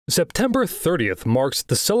September 30th marks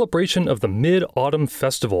the celebration of the Mid-Autumn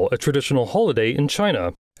Festival, a traditional holiday in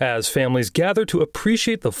China. As families gather to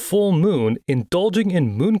appreciate the full moon, indulging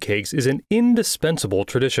in mooncakes is an indispensable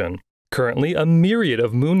tradition. Currently, a myriad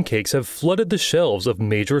of mooncakes have flooded the shelves of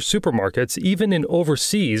major supermarkets, even in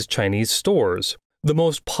overseas Chinese stores. The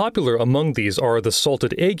most popular among these are the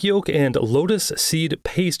salted egg yolk and lotus seed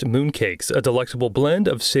paste mooncakes, a delectable blend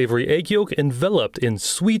of savory egg yolk enveloped in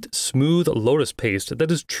sweet, smooth lotus paste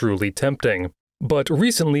that is truly tempting. But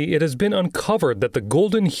recently, it has been uncovered that the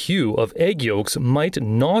golden hue of egg yolks might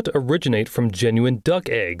not originate from genuine duck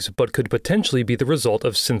eggs, but could potentially be the result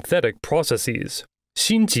of synthetic processes.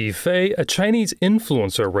 Xin Jifei, a Chinese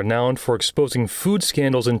influencer renowned for exposing food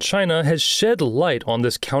scandals in China, has shed light on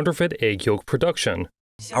this counterfeit egg yolk production.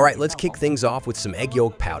 All right, let's kick things off with some egg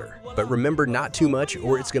yolk powder. But remember, not too much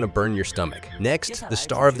or it's going to burn your stomach. Next, the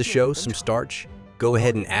star of the show, some starch. Go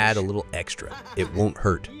ahead and add a little extra. It won't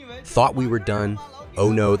hurt. Thought we were done?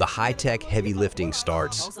 Oh no, the high-tech heavy lifting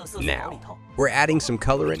starts now. We're adding some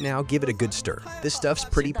colorant now. Give it a good stir. This stuff's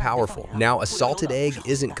pretty powerful. Now, a salted egg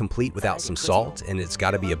isn't complete without some salt, and it's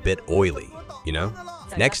got to be a bit oily, you know?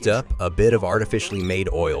 Next up, a bit of artificially made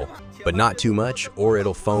oil, but not too much or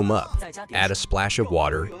it'll foam up. Add a splash of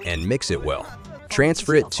water and mix it well.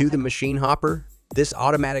 Transfer it to the machine hopper. This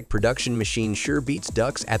automatic production machine sure beats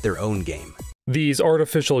ducks at their own game. These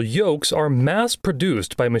artificial yolks are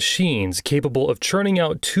mass-produced by machines capable of churning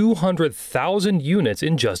out 200,000 units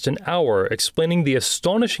in just an hour, explaining the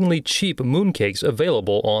astonishingly cheap mooncakes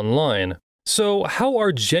available online. So, how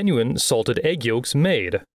are genuine salted egg yolks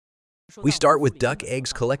made? We start with duck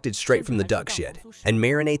eggs collected straight from the duck shed and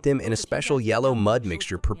marinate them in a special yellow mud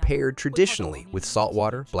mixture prepared traditionally with salt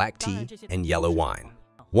water, black tea, and yellow wine.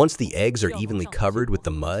 Once the eggs are evenly covered with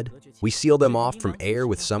the mud, we seal them off from air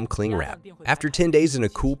with some cling wrap. After 10 days in a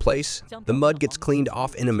cool place, the mud gets cleaned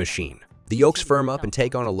off in a machine. The yolks firm up and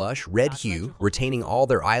take on a lush red hue, retaining all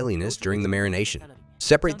their oiliness during the marination.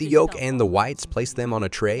 Separate the yolk and the whites, place them on a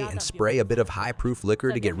tray, and spray a bit of high-proof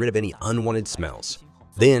liquor to get rid of any unwanted smells.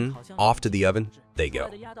 Then, off to the oven they go.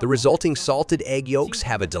 The resulting salted egg yolks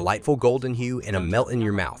have a delightful golden hue and a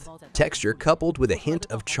melt-in-your-mouth texture coupled with a hint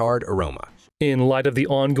of charred aroma. In light of the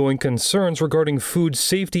ongoing concerns regarding food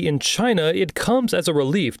safety in China, it comes as a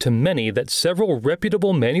relief to many that several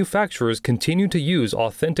reputable manufacturers continue to use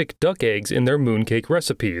authentic duck eggs in their mooncake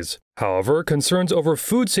recipes. However, concerns over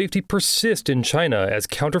food safety persist in China as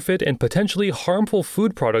counterfeit and potentially harmful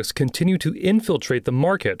food products continue to infiltrate the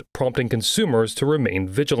market, prompting consumers to remain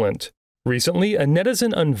vigilant. Recently, a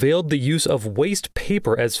netizen unveiled the use of waste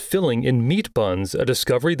paper as filling in meat buns, a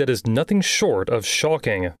discovery that is nothing short of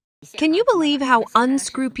shocking. Can you believe how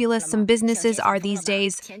unscrupulous some businesses are these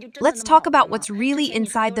days? Let's talk about what's really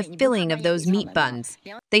inside the filling of those meat buns.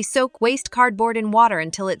 They soak waste cardboard in water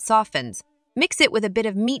until it softens. Mix it with a bit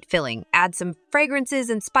of meat filling, add some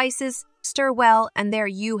fragrances and spices, stir well, and there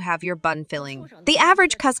you have your bun filling. The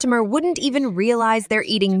average customer wouldn't even realize they're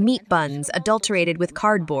eating meat buns adulterated with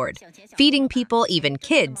cardboard, feeding people, even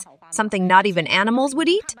kids, something not even animals would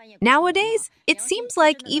eat. Nowadays, it seems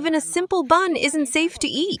like even a simple bun isn't safe to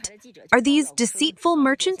eat. Are these deceitful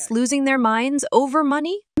merchants losing their minds over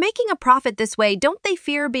money? Making a profit this way, don't they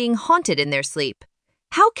fear being haunted in their sleep?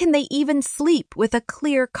 How can they even sleep with a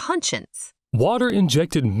clear conscience?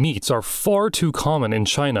 Water-injected meats are far too common in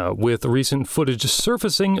China, with recent footage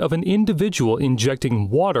surfacing of an individual injecting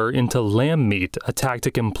water into lamb meat, a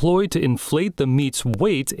tactic employed to inflate the meat's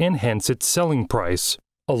weight and hence its selling price.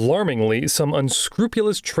 Alarmingly, some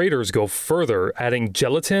unscrupulous traders go further, adding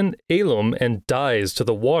gelatin, alum, and dyes to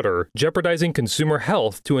the water, jeopardizing consumer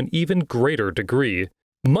health to an even greater degree.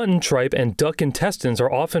 Mutton tripe and duck intestines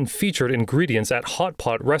are often featured ingredients at hot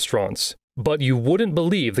pot restaurants, but you wouldn't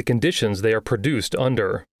believe the conditions they are produced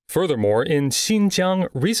under. Furthermore, in Xinjiang,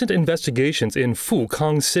 recent investigations in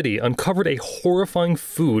Fukang City uncovered a horrifying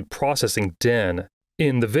food processing den.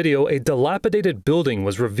 In the video, a dilapidated building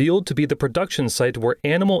was revealed to be the production site where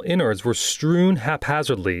animal innards were strewn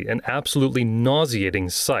haphazardly, an absolutely nauseating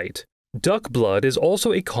sight. Duck blood is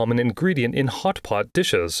also a common ingredient in hot pot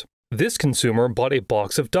dishes. This consumer bought a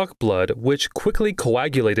box of duck blood, which quickly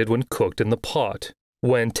coagulated when cooked in the pot.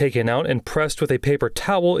 When taken out and pressed with a paper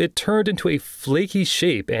towel, it turned into a flaky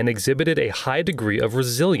shape and exhibited a high degree of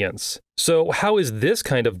resilience. So, how is this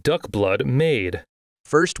kind of duck blood made?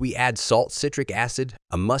 First, we add salt citric acid,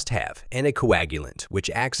 a must-have, and a coagulant, which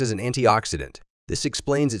acts as an antioxidant. This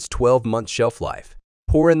explains its 12-month shelf life.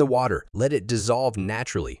 Pour in the water, let it dissolve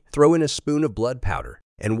naturally, throw in a spoon of blood powder,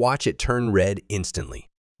 and watch it turn red instantly.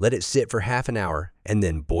 Let it sit for half an hour, and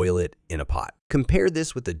then boil it in a pot. Compare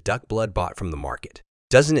this with the duck blood bought from the market.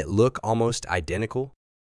 Doesn't it look almost identical?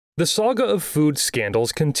 The saga of food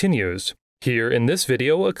scandals continues. Here in this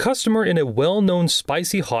video, a customer in a well-known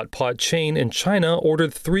spicy hot pot chain in China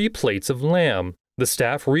ordered 3 plates of lamb. The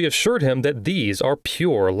staff reassured him that these are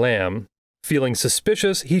pure lamb. Feeling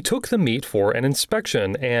suspicious, he took the meat for an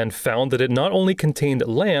inspection and found that it not only contained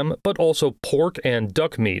lamb, but also pork and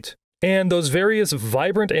duck meat. And those various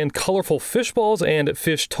vibrant and colorful fish balls and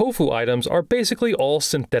fish tofu items are basically all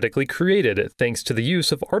synthetically created thanks to the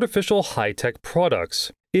use of artificial high-tech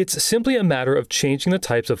products. It's simply a matter of changing the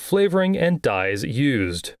types of flavoring and dyes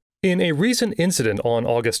used. In a recent incident on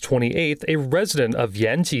August 28th, a resident of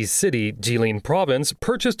Yanji City, Jilin Province,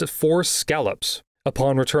 purchased 4 scallops.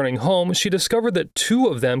 Upon returning home, she discovered that 2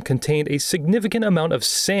 of them contained a significant amount of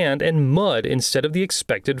sand and mud instead of the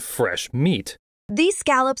expected fresh meat. These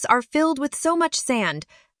scallops are filled with so much sand.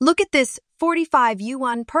 Look at this, 45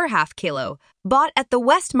 yuan per half kilo, bought at the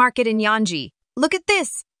West Market in Yanji. Look at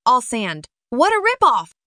this, all sand. What a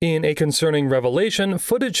ripoff! In a concerning revelation,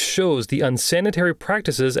 footage shows the unsanitary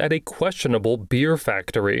practices at a questionable beer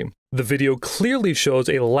factory. The video clearly shows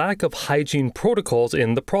a lack of hygiene protocols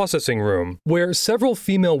in the processing room, where several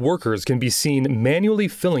female workers can be seen manually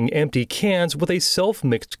filling empty cans with a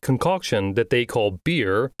self-mixed concoction that they call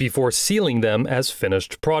beer before sealing them as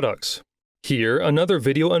finished products. Here, another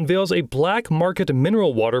video unveils a black market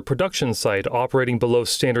mineral water production site operating below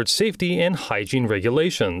standard safety and hygiene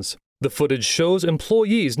regulations. The footage shows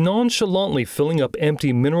employees nonchalantly filling up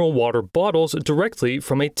empty mineral water bottles directly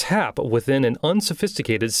from a tap within an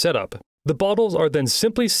unsophisticated setup. The bottles are then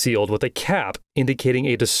simply sealed with a cap, indicating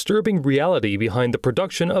a disturbing reality behind the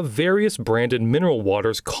production of various branded mineral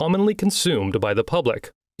waters commonly consumed by the public.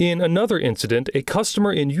 In another incident, a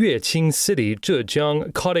customer in Yueqing City,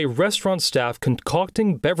 Zhejiang, caught a restaurant staff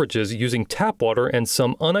concocting beverages using tap water and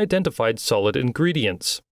some unidentified solid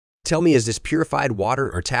ingredients. Tell me, is this purified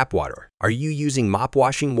water or tap water? Are you using mop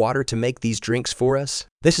washing water to make these drinks for us?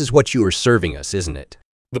 This is what you are serving us, isn't it?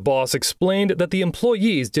 The boss explained that the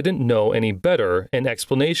employees didn't know any better, an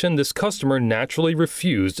explanation this customer naturally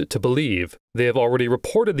refused to believe. They have already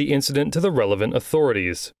reported the incident to the relevant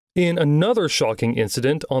authorities. In another shocking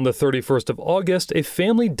incident, on the 31st of August, a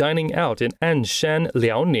family dining out in Anshan,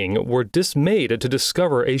 Liaoning were dismayed to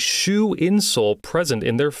discover a shoe insole present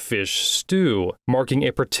in their fish stew, marking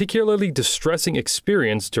a particularly distressing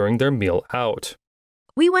experience during their meal out.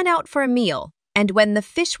 We went out for a meal, and when the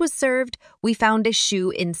fish was served, we found a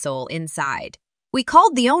shoe insole inside. We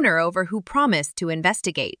called the owner over, who promised to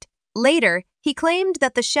investigate. Later, he claimed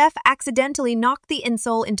that the chef accidentally knocked the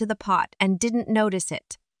insole into the pot and didn't notice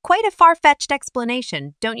it. Quite a far-fetched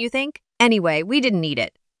explanation, don't you think? Anyway, we didn't eat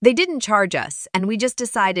it. They didn't charge us, and we just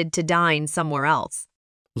decided to dine somewhere else.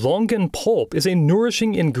 Longan pulp is a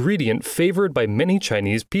nourishing ingredient favored by many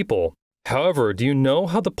Chinese people. However, do you know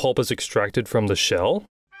how the pulp is extracted from the shell?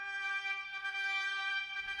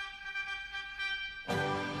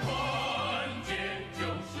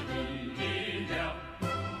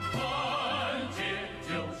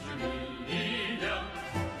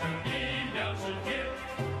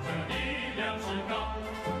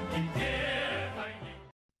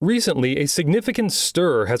 Recently, a significant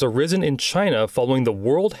stir has arisen in China following the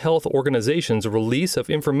World Health Organization's release of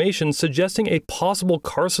information suggesting a possible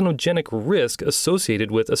carcinogenic risk associated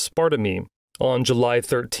with aspartame. On July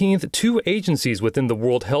 13th, 2 agencies within the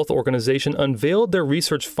World Health Organization unveiled their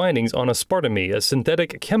research findings on aspartame, a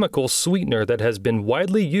synthetic chemical sweetener that has been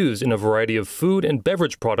widely used in a variety of food and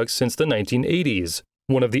beverage products since the 1980s.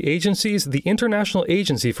 One of the agencies, the International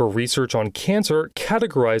Agency for Research on Cancer,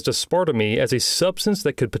 categorized aspartame as a substance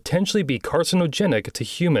that could potentially be carcinogenic to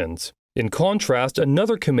humans. In contrast,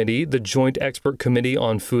 another committee, the Joint Expert Committee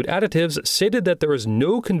on Food Additives, stated that there is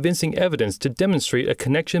no convincing evidence to demonstrate a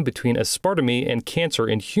connection between aspartame and cancer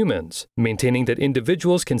in humans, maintaining that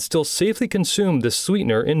individuals can still safely consume this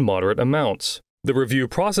sweetener in moderate amounts. The review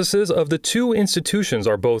processes of the 2 institutions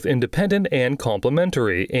are both independent and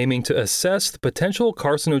complementary, aiming to assess the potential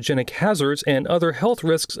carcinogenic hazards and other health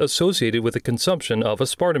risks associated with the consumption of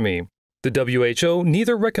aspartame. The WHO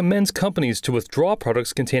neither recommends companies to withdraw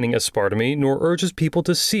products containing aspartame nor urges people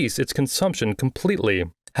to cease its consumption completely.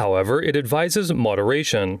 However, it advises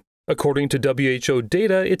moderation. According to WHO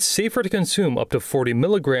data, it's safer to consume up to 40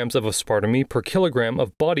 milligrams of aspartame per kilogram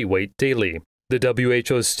of body weight daily. The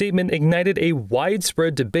WHO's statement ignited a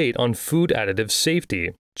widespread debate on food additive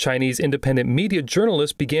safety. Chinese independent media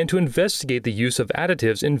journalists began to investigate the use of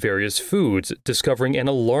additives in various foods, discovering an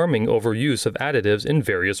alarming overuse of additives in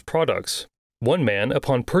various products. One man,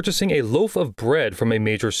 upon purchasing a loaf of bread from a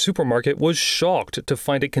major supermarket, was shocked to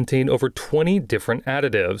find it contained over 20 different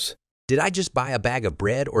additives. Did I just buy a bag of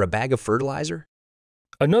bread or a bag of fertilizer?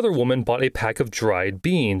 Another woman bought a pack of dried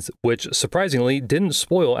beans, which surprisingly didn't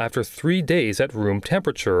spoil after 3 days at room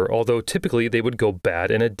temperature, although typically they would go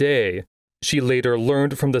bad in a day. She later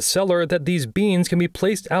learned from the seller that these beans can be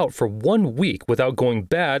placed out for 1 week without going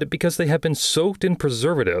bad because they have been soaked in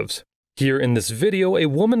preservatives. Here in this video, a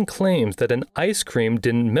woman claims that an ice cream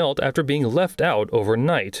didn't melt after being left out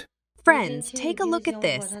overnight. Friends, take a look at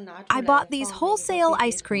this. I bought these wholesale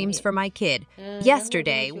ice creams for my kid.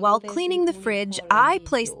 Yesterday, while cleaning the fridge, I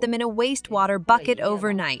placed them in a wastewater bucket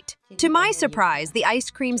overnight. To my surprise, the ice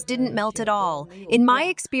creams didn't melt at all. In my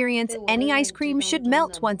experience, any ice cream should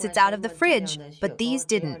melt once it's out of the fridge, but these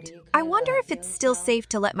didn't. I wonder if it's still safe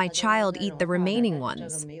to let my child eat the remaining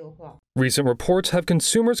ones. Recent reports have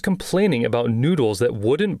consumers complaining about noodles that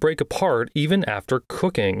wouldn't break apart even after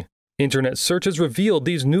cooking. Internet searches revealed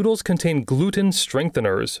these noodles contain gluten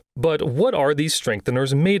strengtheners. But what are these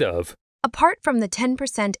strengtheners made of? Apart from the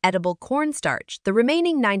 10% edible cornstarch, the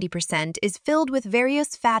remaining 90% is filled with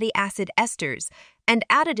various fatty acid esters and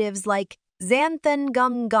additives like xanthan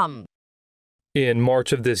gum. In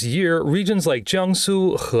March of this year, regions like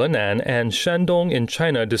Jiangsu, Henan, and Shandong in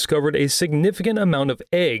China discovered a significant amount of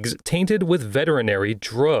eggs tainted with veterinary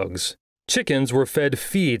drugs. Chickens were fed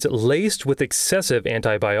feeds laced with excessive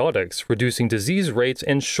antibiotics, reducing disease rates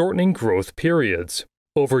and shortening growth periods.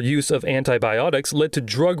 Overuse of antibiotics led to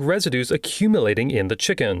drug residues accumulating in the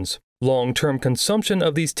chickens. Long-term consumption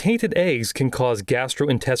of these tainted eggs can cause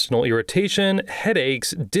gastrointestinal irritation,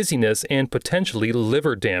 headaches, dizziness, and potentially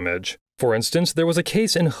liver damage. For instance, there was a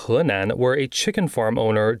case in Henan where a chicken farm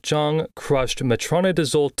owner, Zhang, crushed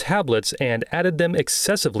metronidazole tablets and added them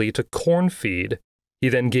excessively to corn feed. He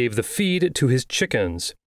then gave the feed to his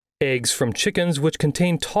chickens. Eggs from chickens which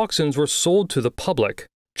contained toxins were sold to the public.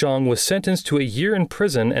 Zhang was sentenced to a year in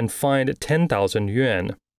prison and fined 10,000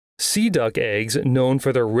 yuan. Sea duck eggs, known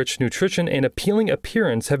for their rich nutrition and appealing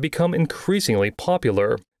appearance, have become increasingly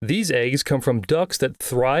popular. These eggs come from ducks that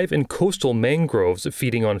thrive in coastal mangroves,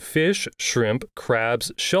 feeding on fish, shrimp,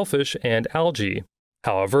 crabs, shellfish, and algae.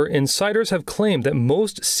 However, insiders have claimed that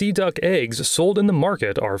most sea duck eggs sold in the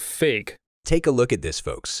market are fake. Take a look at this,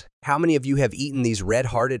 folks. How many of you have eaten these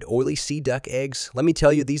red-hearted, oily sea duck eggs? Let me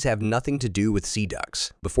tell you, these have nothing to do with sea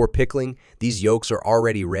ducks. Before pickling, these yolks are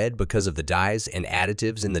already red because of the dyes and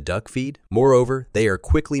additives in the duck feed. Moreover, they are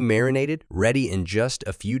quickly marinated, ready in just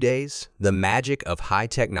a few days. The magic of high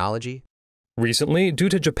technology. Recently, due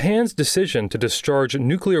to Japan's decision to discharge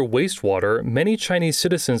nuclear wastewater, many Chinese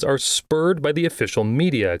citizens are spurred by the official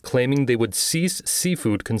media, claiming they would cease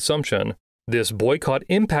seafood consumption. This boycott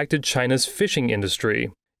impacted China's fishing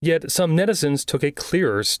industry. Yet some netizens took a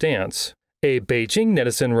clearer stance. A Beijing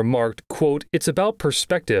netizen remarked, quote, "It's about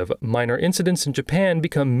perspective. Minor incidents in Japan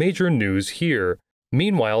become major news here.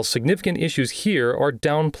 Meanwhile, significant issues here are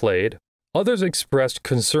downplayed." Others expressed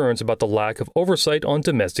concerns about the lack of oversight on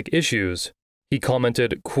domestic issues. He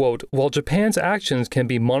commented, quote, "While Japan's actions can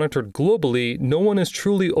be monitored globally, no one is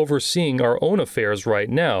truly overseeing our own affairs right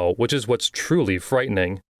now, which is what's truly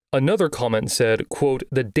frightening." Another comment said, quote,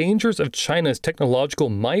 "The dangers of China's technological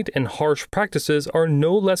might and harsh practices are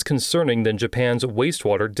no less concerning than Japan's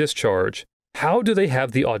wastewater discharge. How do they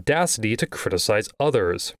have the audacity to criticize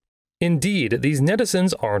others?" Indeed, these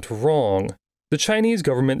netizens aren't wrong. The Chinese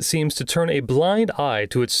government seems to turn a blind eye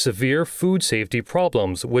to its severe food safety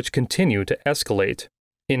problems, which continue to escalate.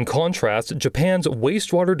 In contrast, Japan's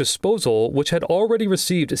wastewater disposal, which had already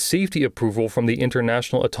received safety approval from the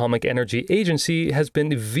International Atomic Energy Agency, has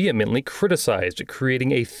been vehemently criticized,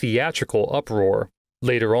 creating a theatrical uproar.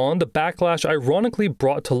 Later on, the backlash ironically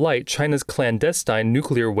brought to light China's clandestine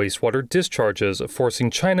nuclear wastewater discharges, forcing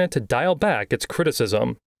China to dial back its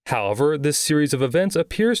criticism. However, this series of events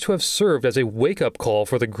appears to have served as a wake-up call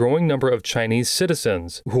for the growing number of Chinese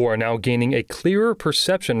citizens, who are now gaining a clearer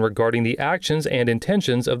perception regarding the actions and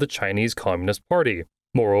intentions of the Chinese Communist Party.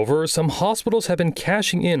 Moreover, some hospitals have been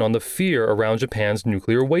cashing in on the fear around Japan's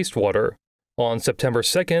nuclear wastewater. On September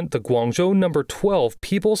 2nd, the Guangzhou No. 12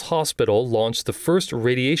 People's Hospital launched the first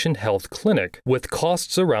radiation health clinic, with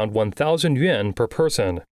costs around 1,000 yuan per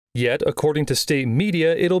person. Yet, according to state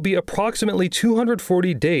media, it'll be approximately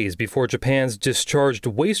 240 days before Japan's discharged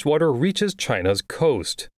wastewater reaches China's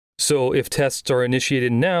coast. So if tests are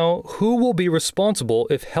initiated now, who will be responsible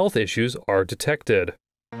if health issues are detected?